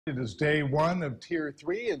It is day one of Tier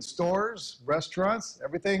 3 in stores, restaurants,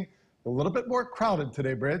 everything a little bit more crowded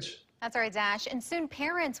today, Bridge. That's right, Dash. And soon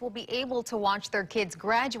parents will be able to watch their kids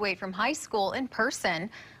graduate from high school in person.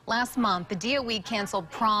 Last month, the DOE canceled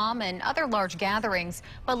prom and other large gatherings,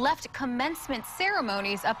 but left commencement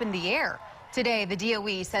ceremonies up in the air. Today, the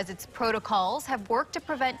DOE says its protocols have worked to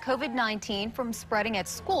prevent COVID-19 from spreading at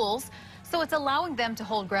schools, so it's allowing them to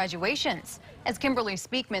hold graduations. As Kimberly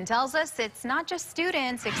Speakman tells us, it's not just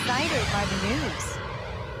students excited by the news.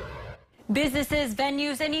 Businesses,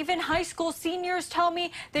 venues, and even high school seniors tell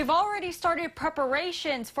me they've already started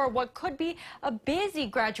preparations for what could be a busy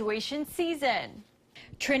graduation season.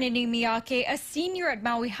 Trinity Miyake, a senior at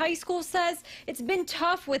Maui High School, says it's been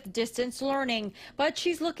tough with distance learning, but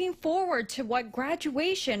she's looking forward to what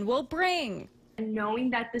graduation will bring.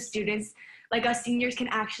 Knowing that the students, like us seniors, can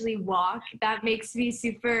actually walk, that makes me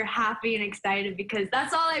super happy and excited, because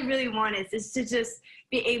that's all I really want is to just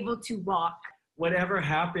be able to walk. Whatever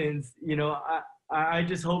happens, I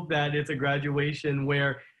just hope that it's a graduation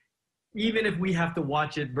where even if we have to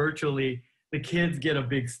watch it virtually, the kids get a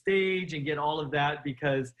big stage and get all of that,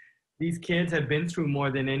 because these kids have been through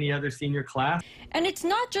more than any other senior class. And it's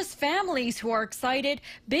not just families who are excited,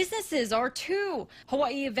 businesses are too.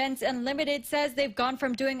 Hawaii Events Unlimited says they've gone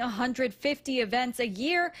from doing 150 events a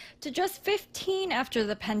year to just 15 after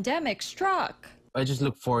the pandemic struck. I just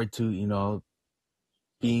look forward to,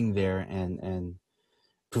 being there and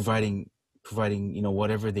providing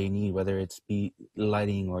whatever they need, whether it's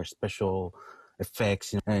lighting or special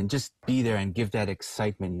effects, and just be there and give that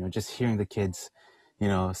excitement, just hearing the kids,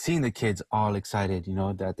 seeing the kids all excited,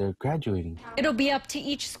 that they're graduating. It'll be up to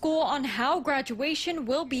each school on how graduation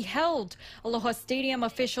will be held. Aloha Stadium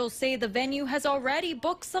officials say the venue has already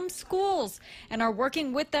booked some schools and are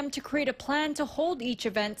working with them to create a plan to hold each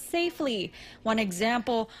event safely. One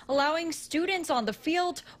example, allowing students on the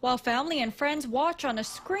field while family and friends watch on a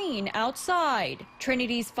screen outside.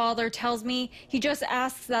 Trinity's father tells me he just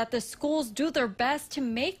asks that the schools do their best to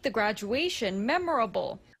make the graduation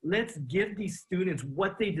memorable. Let's give these students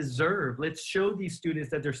what they deserve. Let's show these students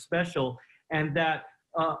that they're special and that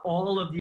all of the